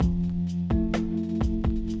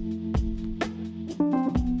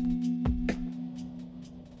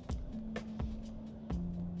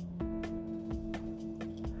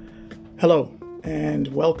Hello, and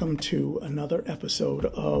welcome to another episode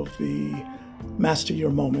of the Master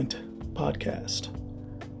Your Moment podcast.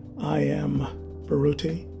 I am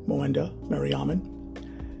Baruti Moenda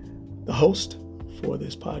Mariaman, the host for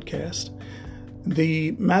this podcast.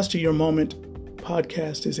 The Master Your Moment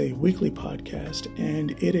podcast is a weekly podcast,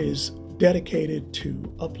 and it is dedicated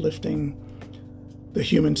to uplifting the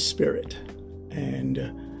human spirit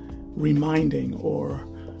and reminding or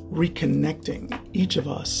reconnecting each of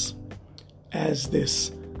us as this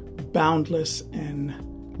boundless and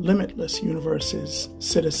limitless universe's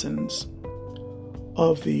citizens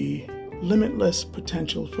of the limitless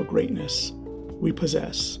potential for greatness we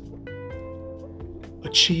possess,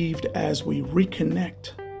 achieved as we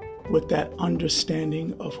reconnect with that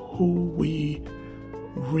understanding of who we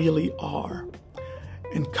really are,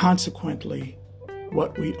 and consequently,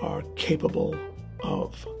 what we are capable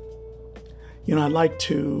of. You know, I like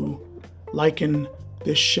to liken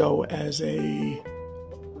this show as a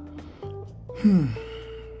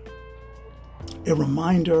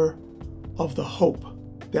reminder of the hope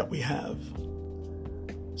that we have.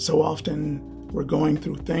 So often we're going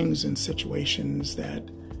through things and situations that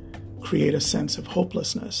create a sense of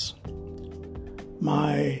hopelessness.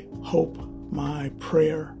 My hope, my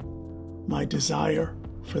prayer, my desire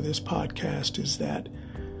for this podcast is that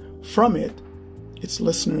from it, its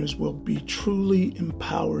listeners will be truly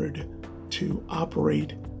empowered to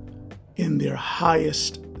operate in their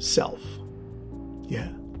highest self. Yeah,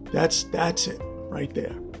 that's it right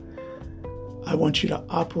there. I want you to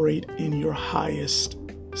operate in your highest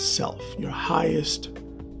self, your highest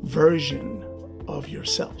version of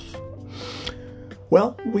yourself.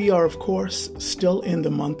 Well, we are, of course, still in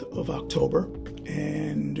the month of October.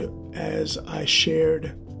 And as I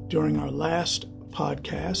shared during our last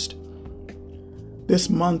podcast, this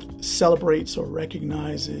month celebrates or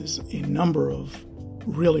recognizes a number of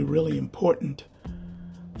really important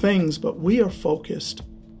things, but we are focused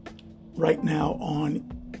right now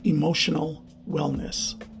on emotional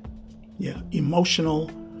wellness. Yeah, emotional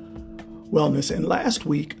wellness. And last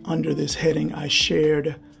week, under this heading, I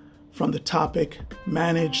shared from the topic,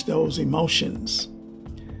 Manage Those Emotions.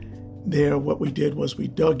 There, what we did was we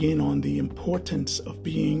dug in on the importance of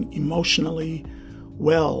being emotionally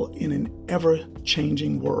well in an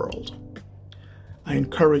ever-changing world. I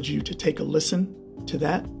encourage you to take a listen to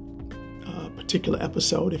that particular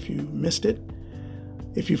episode if you missed it.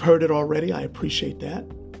 If you've heard it already, I appreciate that.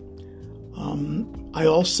 I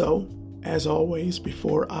also, as always,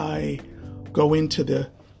 before I go into the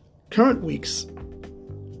current week's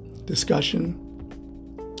discussion,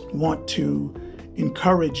 want to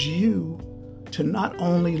encourage you to not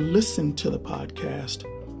only listen to the podcast,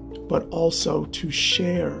 but also to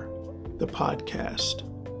share the podcast.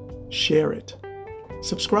 Share it.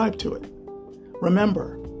 Subscribe to it.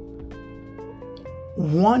 Remember,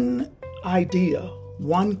 one idea,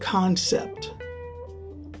 one concept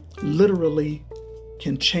literally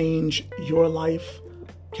can change your life,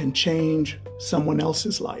 can change someone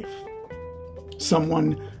else's life.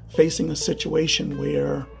 Someone facing a situation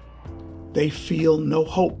where they feel no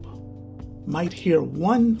hope might hear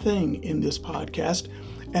one thing in this podcast,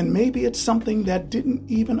 and maybe it's something that didn't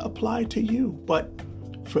even apply to you, but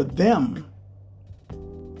for them,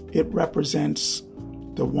 it represents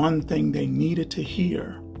the one thing they needed to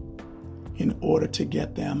hear in order to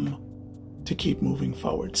get them to keep moving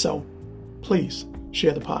forward. So please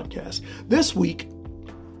share the podcast. This week,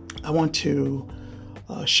 I want to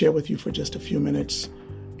share with you for just a few minutes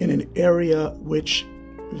in an area which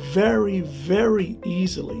very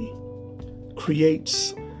easily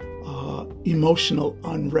creates emotional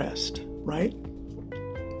unrest, right?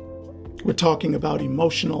 We're talking about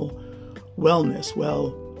emotional wellness.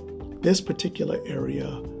 Well, this particular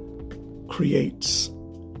area creates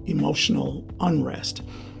emotional unrest,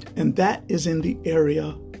 and that is in the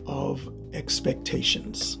area of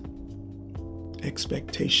expectations.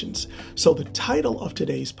 Expectations. So the title of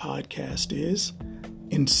today's podcast is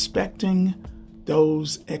Inspecting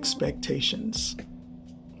Those Expectations.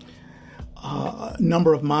 A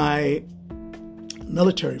number of my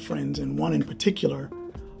military friends, and one in particular,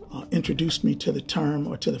 introduced me to the term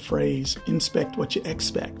or to the phrase, inspect what you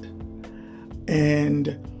expect.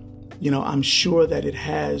 And, you know, I'm sure that it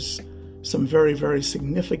has some very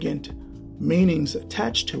significant meanings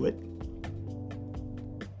attached to it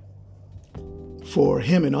for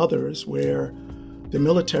him and others where the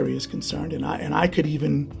military is concerned. And I could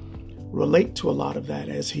even relate to a lot of that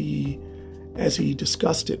as he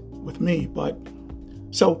discussed it with me. But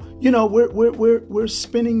so, you know, we're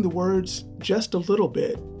spinning the words just a little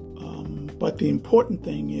bit. But the important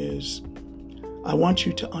thing is, I want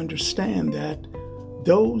you to understand that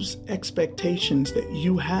those expectations that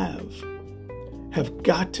you have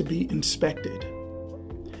got to be inspected.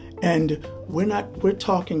 And we're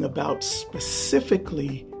talking about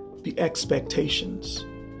specifically the expectations.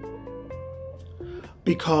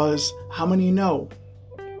 Because how many know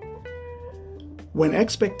when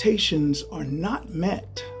expectations are not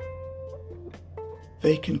met,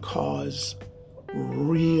 they can cause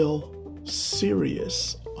real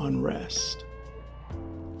serious unrest.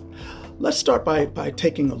 Let's start by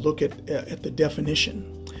taking a look at the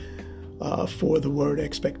definition for the word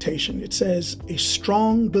expectation. It says a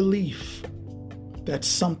strong belief that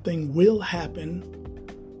something will happen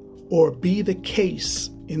or be the case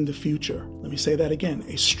in the future. Let me say that again.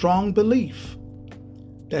 A strong belief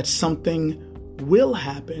that something will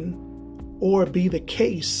happen or be the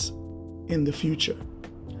case in the future.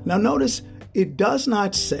 Now notice it does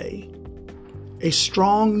not say a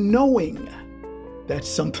strong knowing that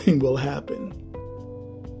something will happen.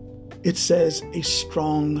 It says a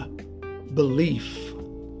strong belief.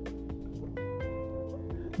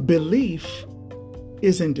 Belief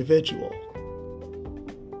is individual.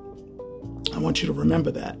 I want you to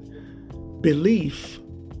remember that. Belief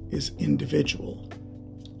is individual.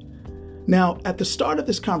 Now, at the start of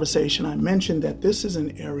this conversation, I mentioned that this is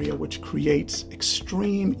an area which creates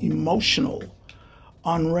extreme emotional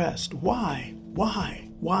unrest. Why?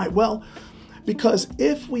 Well, because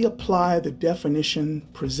if we apply the definition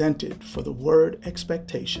presented for the word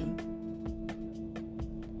expectation,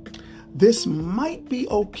 this might be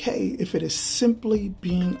okay if it is simply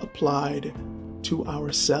being applied to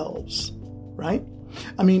ourselves, right?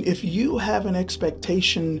 I mean, if you have an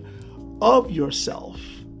expectation of yourself,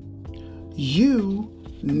 you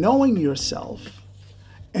knowing yourself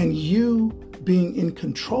and you being in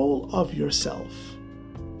control of yourself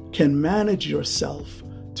can manage yourself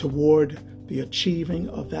toward the achieving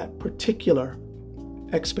of that particular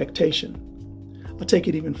expectation. I'll take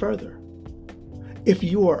it even further. If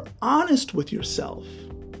you are honest with yourself,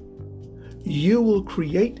 you will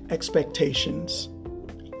create expectations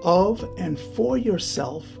of and for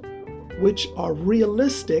yourself which are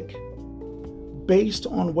realistic based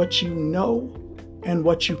on what you know and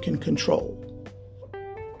what you can control.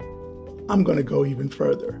 I'm going to go even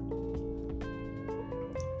further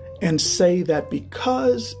and say that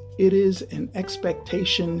because it is an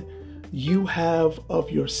expectation you have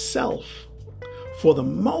of yourself, for the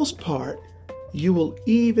most part, you will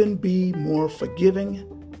even be more forgiving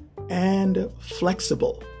and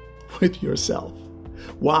flexible with yourself.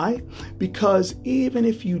 Why? Because even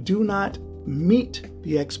if you do not meet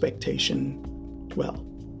the expectation, well,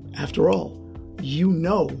 after all, you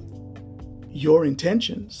know your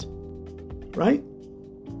intentions, right?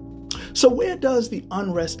 So where does the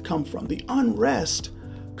unrest come from? The unrest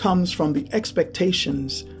comes from the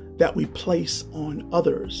expectations that we place on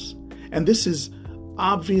others. And this is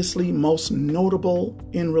obviously most notable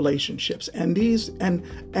in relationships. And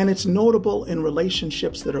it's notable in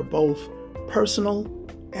relationships that are both personal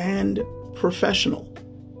and professional.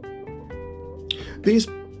 These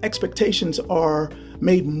expectations are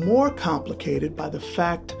made more complicated by the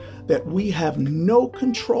fact that we have no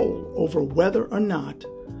control over whether or not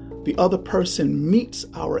the other person meets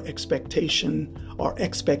our expectation or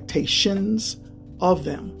expectations of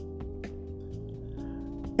them.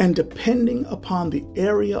 And depending upon the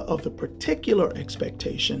area of the particular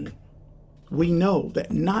expectation, we know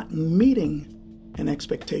that not meeting an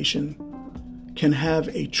expectation can have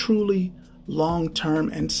a truly long-term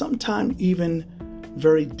and sometimes even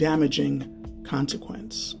very damaging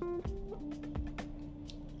consequence.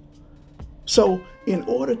 So in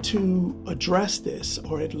order to address this,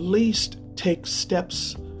 or at least take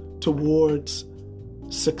steps towards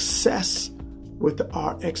success with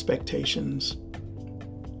our expectations,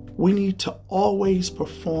 we need to always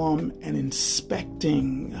perform an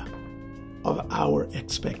inspecting of our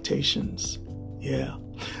expectations. Yeah.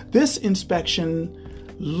 This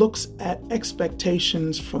inspection looks at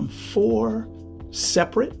expectations from 4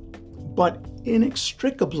 separate but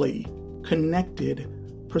inextricably connected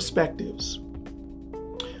perspectives.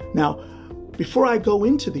 Now, before I go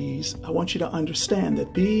into these, I want you to understand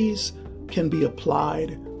that these can be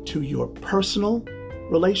applied to your personal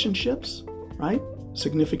relationships, right?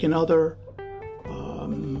 Significant other,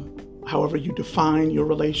 however you define your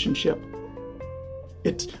relationship.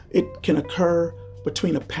 It can occur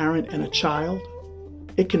between a parent and a child.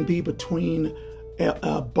 It can be between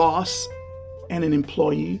a boss and an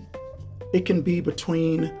employee. It can be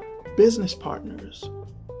between business partners.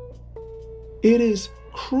 It is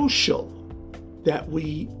crucial that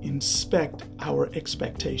we inspect our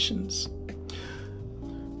expectations.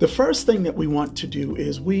 The first thing that we want to do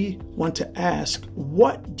is we want to ask,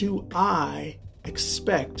 what do I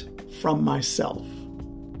expect from myself?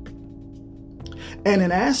 And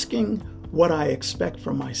in asking what I expect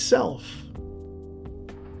from myself,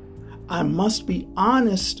 I must be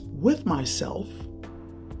honest with myself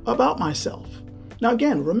about myself. Now,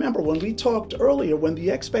 again, remember when we talked earlier, when the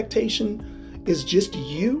expectation is just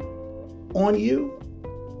you on you,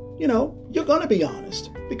 you're going to be honest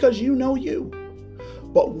because you know you.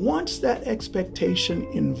 But once that expectation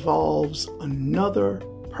involves another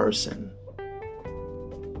person,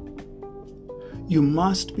 you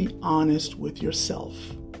must be honest with yourself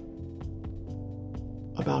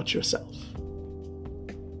about yourself.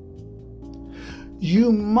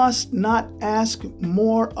 You must not ask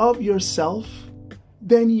more of yourself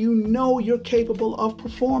than you know you're capable of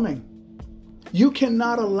performing. You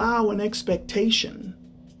cannot allow an expectation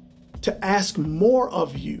to ask more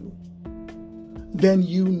of you than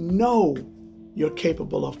you know you're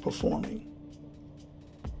capable of performing.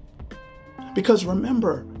 Because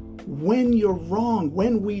remember, when you're wrong,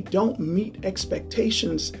 when we don't meet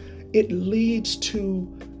expectations, it leads to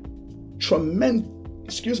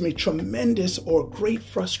tremendous or great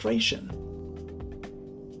frustration.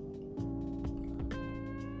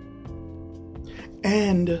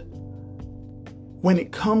 And when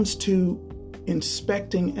it comes to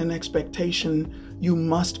inspecting an expectation, you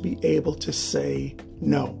must be able to say,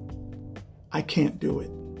 no, I can't do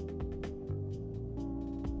it.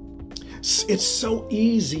 It's so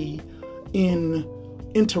easy in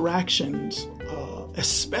interactions,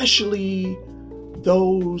 especially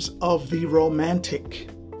those of the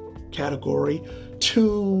romantic category,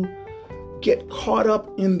 to get caught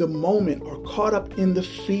up in the moment or caught up in the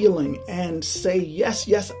feeling and say,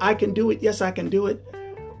 yes, I can do it. Yes, I can do it.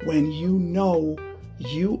 When you know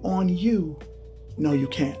you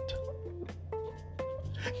can't.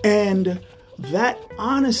 And that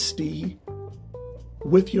honesty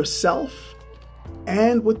with yourself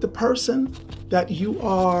and with the person that you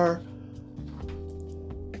are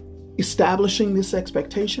establishing this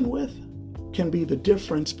expectation with can be the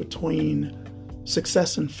difference between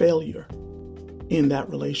success and failure in that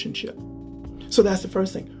relationship. So that's the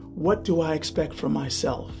first thing. What do I expect from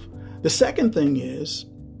myself? The second thing is,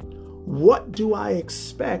 what do I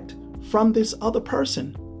expect from this other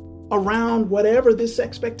person around whatever this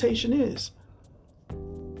expectation is?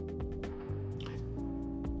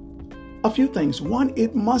 A few things. One,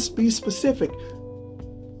 it must be specifically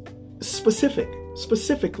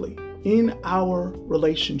in our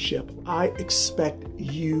relationship. I expect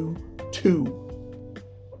you to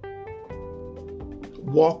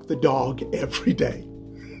walk the dog every day.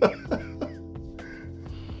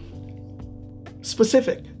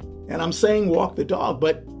 Specific. And I'm saying walk the dog,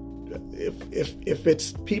 but if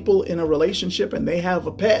it's people in a relationship and they have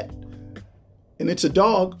a pet and it's a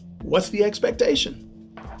dog, what's the expectation?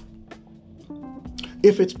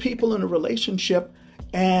 If it's people in a relationship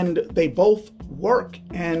and they both work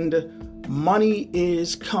and money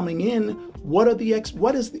is coming in, what are the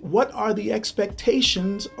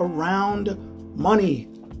expectations around money?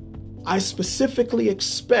 I specifically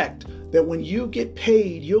expect that when you get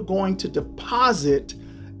paid, you're going to deposit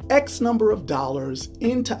X number of dollars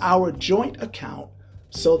into our joint account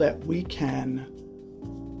so that we can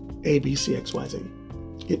ABCXYZ.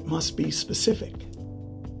 It must be specific.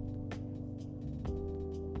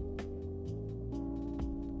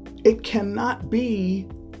 It cannot be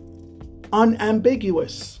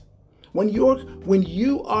unambiguous. When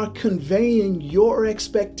you are conveying your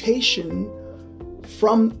expectation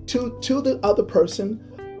to the other person,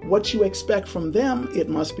 what you expect from them, it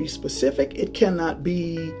must be specific, it cannot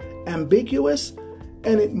be ambiguous,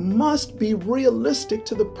 and it must be realistic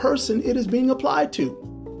to the person it is being applied to.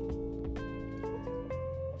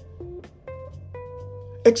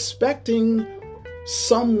 Expecting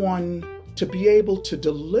someone to be able to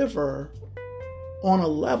deliver on a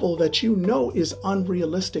level that you know is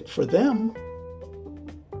unrealistic for them,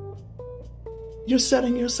 you're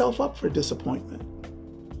setting yourself up for disappointment.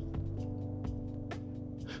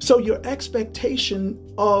 So your expectation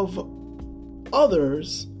of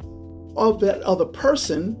others, of that other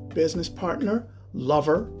person, business partner,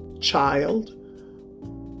 lover, child,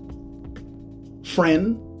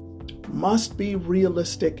 friend, must be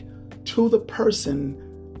realistic to the person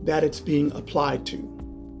that it's being applied to.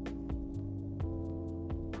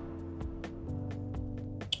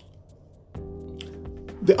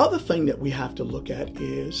 The other thing that we have to look at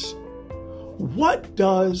is,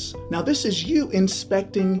 now this is you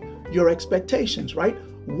inspecting your expectations, right?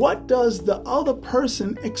 What does the other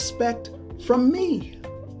person expect from me?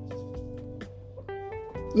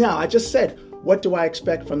 Now, I just said, what do I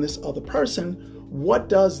expect from this other person? What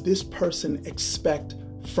does this person expect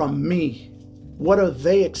from me? What are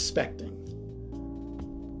they expecting?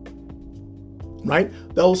 Right?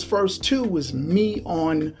 Those first two was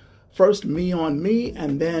first me on me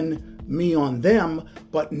and then me on them.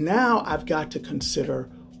 But now I've got to consider,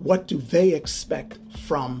 what do they expect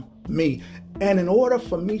from me? And in order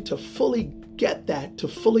for me to fully get that, to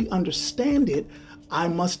fully understand it, I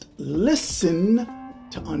must listen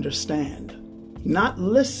to understand, not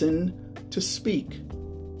listen to speak,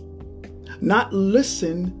 not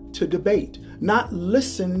listen to debate, not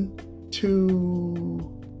listen to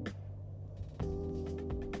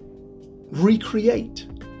recreate.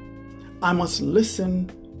 I must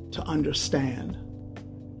listen to understand.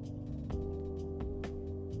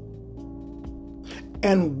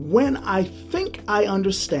 And when I think I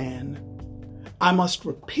understand, I must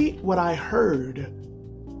repeat what I heard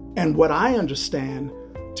and what I understand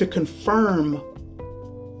to confirm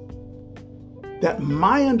that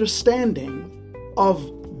my understanding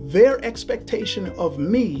of their expectation of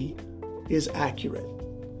me is accurate.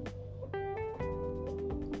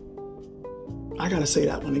 I got to say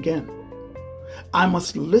that one again. I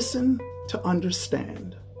must listen to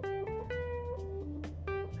understand.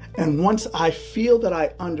 And once I feel that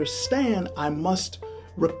I understand, I must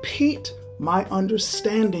repeat my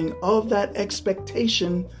understanding of that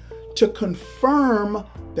expectation to confirm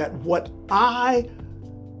that what I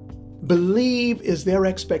believe is their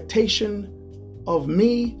expectation of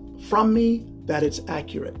me, from me, that it's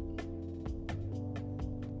accurate.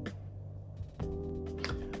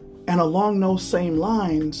 And along those same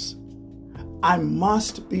lines, I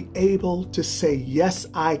must be able to say, yes,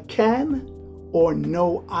 I can, or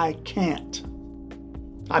no, I can't.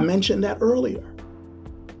 I mentioned that earlier.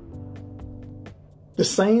 The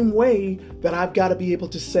same way that I've got to be able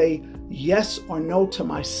to say yes or no to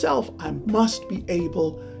myself, I must be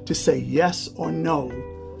able to say yes or no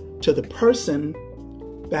to the person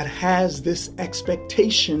that has this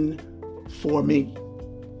expectation for me.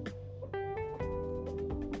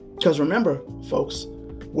 Because remember, folks,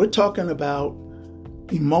 we're talking about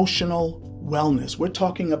emotional wellness. We're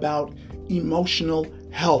talking about emotional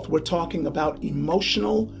health. We're talking about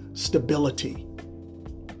emotional stability.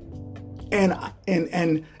 And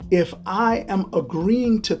if I am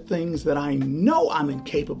agreeing to things that I know I'm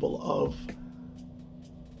incapable of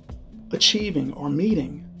achieving or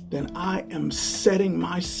meeting, then I am setting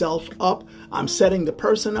myself up. I'm setting the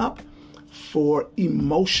person up for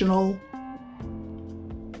emotional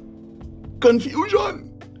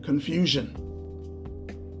confusion.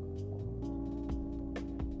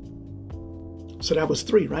 So that was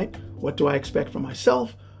 3, right? What do I expect from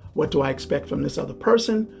myself? What do I expect from this other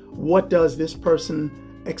person? What does this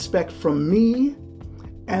person expect from me?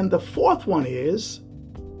 And the 4th one is,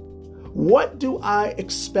 what do I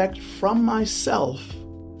expect from myself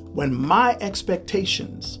when my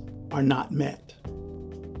expectations are not met?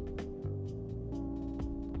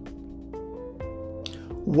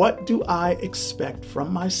 What do I expect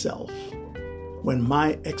from myself when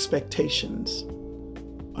my expectations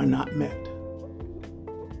are not met?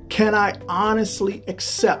 Can I honestly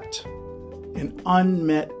accept an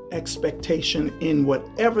unmet expectation in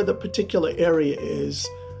whatever the particular area is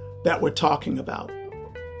that we're talking about?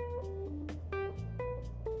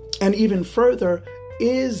 And even further,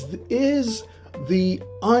 is the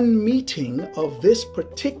unmeeting of this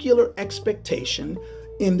particular expectation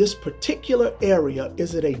in this particular area,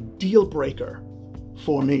 is it a deal breaker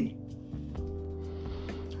for me?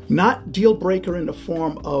 Not deal breaker in the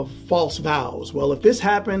form of false vows. Well, if this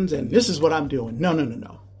happens and this is what I'm doing. No.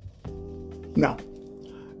 No.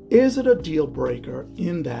 Is it a deal breaker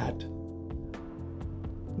in that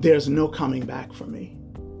there's no coming back for me?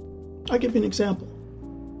 I'll give you an example.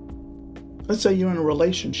 Let's say you're in a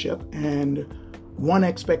relationship and one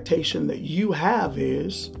expectation that you have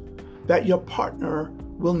is that your partner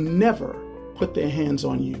will never put their hands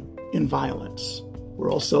on you in violence.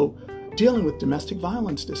 We're also dealing with domestic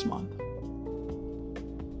violence this month.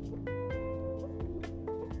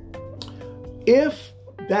 If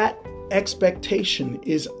that expectation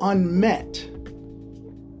is unmet,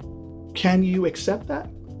 can you accept that?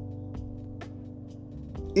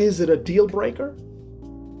 Is it a deal breaker?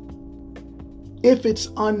 If it's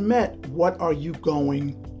unmet, what are you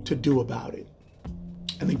going to do about it?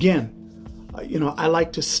 And again, I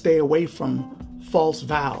like to stay away from false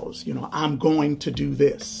vows. I'm going to do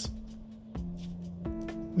this.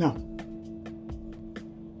 No.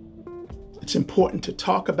 It's important to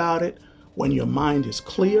talk about it when your mind is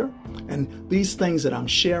clear. And these things that I'm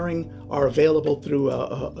sharing are available through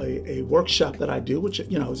a workshop that I do, which,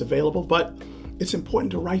 is available. But it's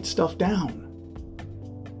important to write stuff down.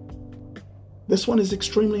 This one is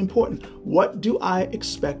extremely important. What do I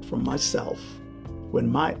expect from myself when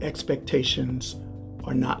my expectations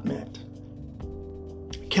are not met?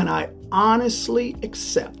 Can I honestly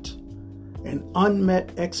accept an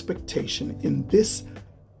unmet expectation in this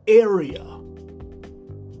area?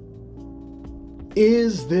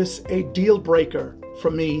 Is this a deal breaker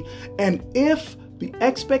for me? And if the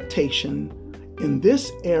expectation in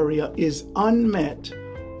this area is unmet,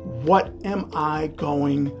 what am I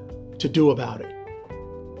going to do about it?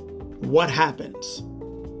 What happens?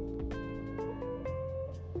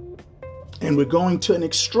 And we're going to an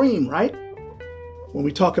extreme, right? When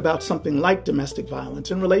we talk about something like domestic violence.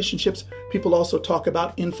 In relationships, people also talk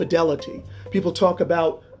about infidelity. People talk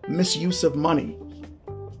about misuse of money.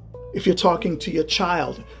 If you're talking to your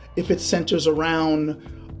child, if it centers around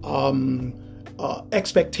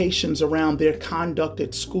expectations around their conduct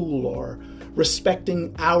at school, or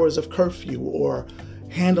respecting hours of curfew, or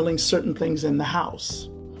handling certain things in the house.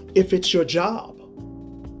 If it's your job,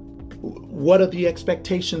 what are the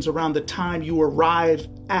expectations around the time you arrive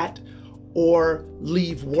at or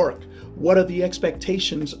leave work? What are the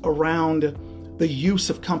expectations around the use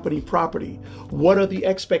of company property? What are the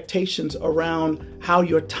expectations around how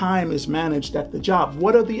your time is managed at the job?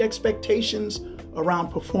 What are the expectations around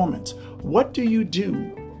performance? What do you do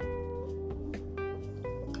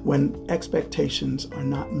when expectations are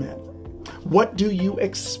not met? What do you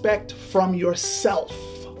expect from yourself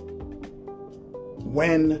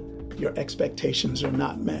when your expectations are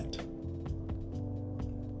not met?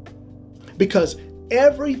 Because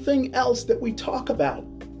everything else that we talk about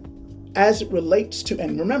as it relates to,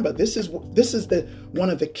 and remember, this is one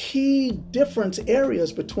of the key difference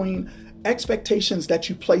areas between expectations that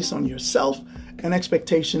you place on yourself and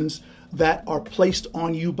expectations that are placed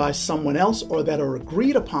on you by someone else, or that are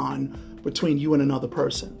agreed upon between you and another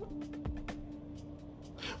person.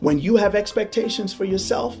 When you have expectations for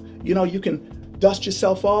yourself, you can dust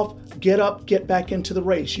yourself off, get up, get back into the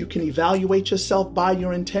race. You can evaluate yourself by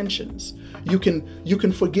your intentions. You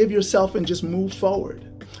can forgive yourself and just move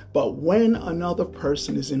forward. But when another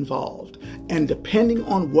person is involved, and depending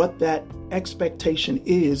on what that expectation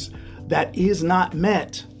is that is not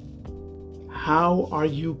met, how are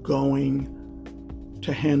you going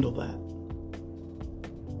to handle that?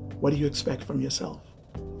 What do you expect from yourself?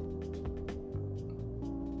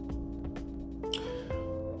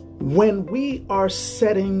 When we are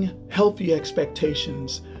setting healthy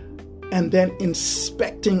expectations and then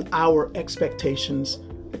inspecting our expectations,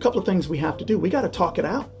 a couple of things we have to do. We got to talk it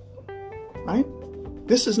out, right?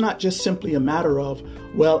 This is not just simply a matter of,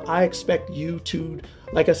 well, I expect you to,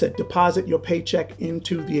 like I said, deposit your paycheck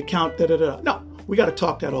into the account, No, we got to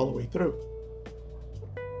talk that all the way through.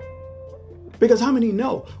 Because how many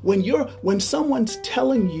know when someone's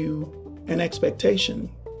telling you an expectation,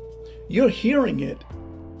 you're hearing it,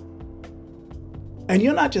 and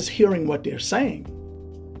you're not just hearing what they're saying.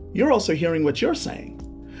 You're also hearing what you're saying.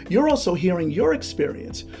 You're also hearing your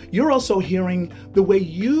experience. You're also hearing the way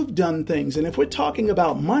you've done things. And if we're talking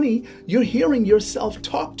about money, you're hearing yourself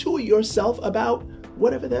talk to yourself about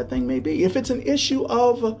whatever that thing may be. If it's an issue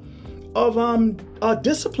of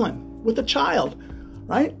discipline with a child,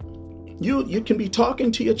 right? You can be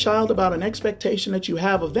talking to your child about an expectation that you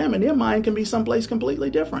have of them, and their mind can be someplace completely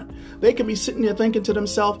different. They can be sitting there thinking to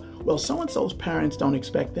themselves, well, so-and-so's parents don't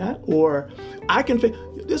expect that, or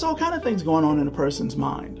there's all kind of things going on in a person's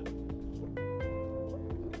mind.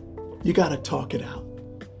 You got to talk it out.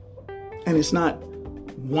 And it's not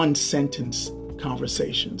one sentence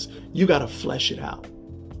conversations. You got to flesh it out.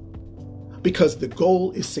 Because the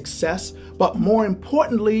goal is success, but more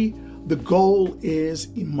importantly, the goal is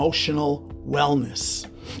emotional wellness.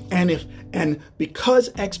 And because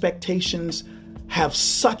expectations have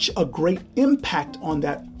such a great impact on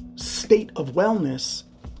that state of wellness,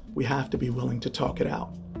 we have to be willing to talk it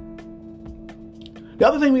out. The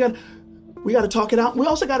other thing we got to talk it out. We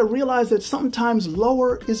also got to realize that sometimes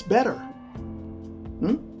lower is better.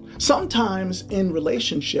 Sometimes in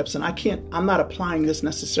relationships, and I'm not applying this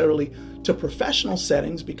necessarily to professional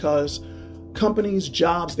settings, because companies,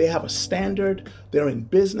 jobs, they have a standard. They're in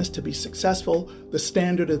business to be successful. The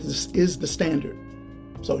standard is the standard.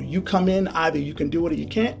 So you come in, either you can do it or you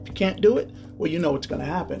can't. If you can't do it, well, you know what's going to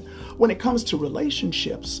happen. When it comes to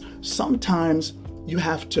relationships, sometimes you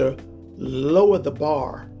have to lower the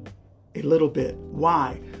bar a little bit.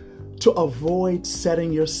 Why? To avoid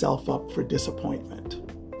setting yourself up for disappointment.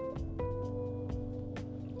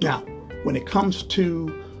 Now, when it comes to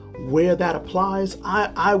where that applies,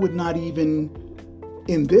 I would not even,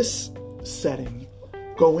 in this setting,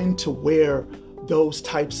 go into where those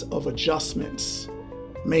types of adjustments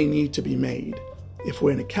may need to be made. If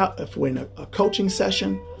we're in a coaching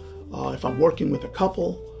session, if I'm working with a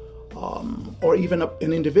couple, or even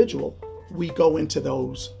an individual, we go into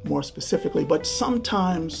those more specifically. But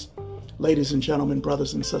sometimes, ladies and gentlemen,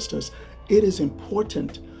 brothers and sisters, it is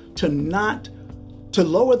important to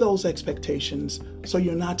lower those expectations so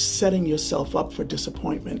you're not setting yourself up for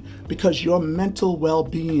disappointment, because your mental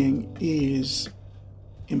well-being is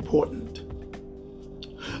important.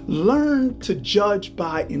 Learn to judge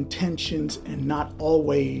by intentions and not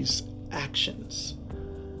always actions.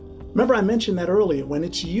 Remember, I mentioned that earlier. When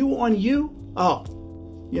it's you on you,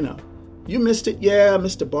 you missed it. Yeah,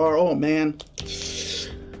 Mr. Barr. Oh, man.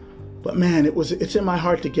 But man, it's in my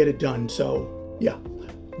heart to get it done. So yeah,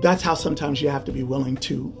 that's how sometimes you have to be willing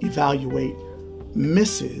to evaluate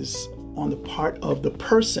misses on the part of the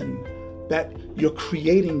person that you're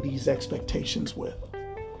creating these expectations with.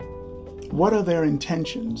 What are their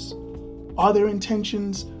intentions? Are their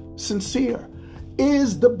intentions sincere?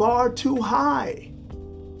 Is the bar too high?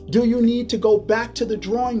 Do you need to go back to the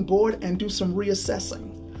drawing board and do some reassessing?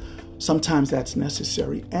 Sometimes that's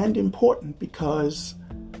necessary and important because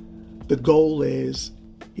the goal is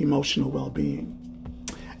emotional well-being.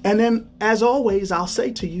 And then, as always, I'll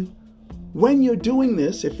say to you, when you're doing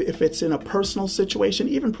this, if it's in a personal situation,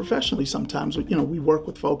 even professionally, sometimes, we work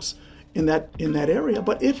with folks in that area.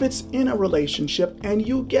 But if it's in a relationship and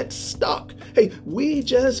you get stuck, hey, we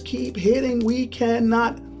just keep hitting, we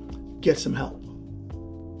cannot, get some help.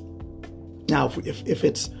 Now, if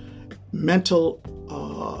it's mental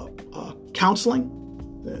counseling,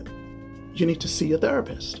 you need to see a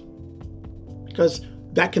therapist, because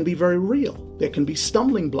that can be very real. There can be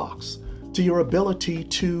stumbling blocks to your ability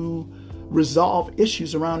to resolve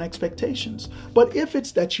issues around expectations. But if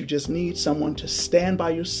it's that you just need someone to stand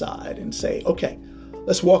by your side and say, okay,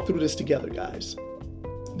 let's walk through this together, guys.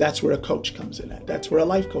 That's where a coach comes in at. That's where a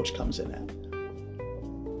life coach comes in at.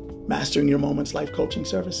 Mastering Your Moments Life Coaching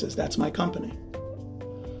Services. That's my company.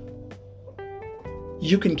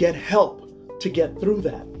 You can get help to get through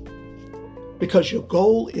that, because your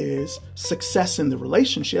goal is success in the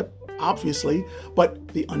relationship, obviously, but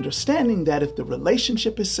the understanding that if the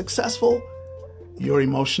relationship is successful, your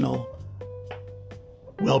emotional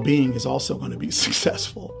well-being is also going to be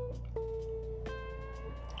successful.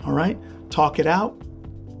 All right? Talk it out.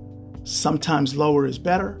 Sometimes lower is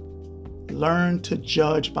better. Learn to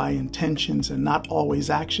judge by intentions and not always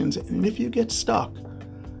actions. And if you get stuck,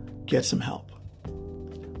 get some help.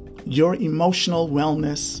 Your emotional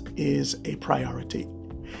wellness is a priority.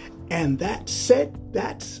 And that said,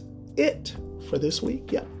 that's it for this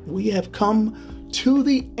week. Yeah, we have come to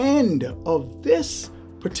the end of this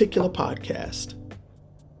particular podcast.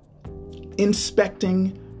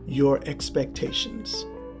 Inspecting your expectations.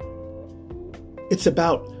 It's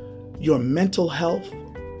about your mental health.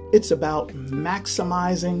 It's about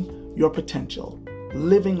maximizing your potential,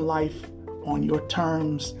 living life on your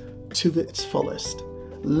terms to its fullest,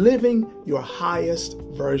 living your highest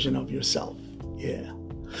version of yourself. Yeah.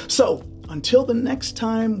 So until the next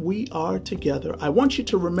time we are together, I want you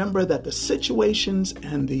to remember that the situations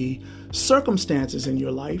and the circumstances in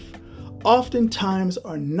your life oftentimes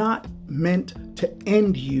are not meant to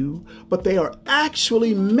end you, but they are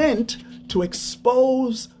actually meant to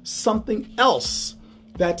expose something else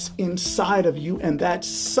that's inside of you, and that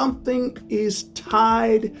something is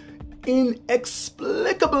tied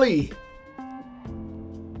inexplicably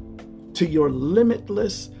to your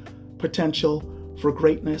limitless potential for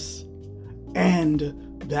greatness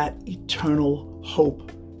and that eternal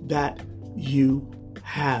hope that you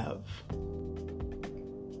have.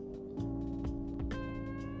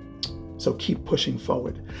 So keep pushing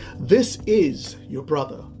forward. This is your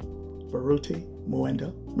brother, Baruti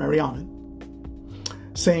Mwenda Mariaman,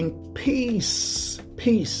 saying peace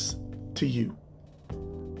to you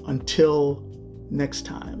until next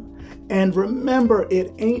time. And remember,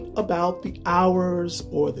 it ain't about the hours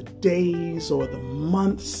or the days or the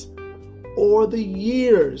months or the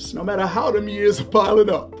years, no matter how them years are piling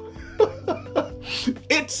up.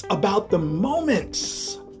 It's about the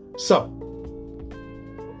moments. So,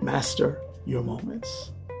 master your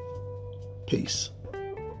moments. Peace.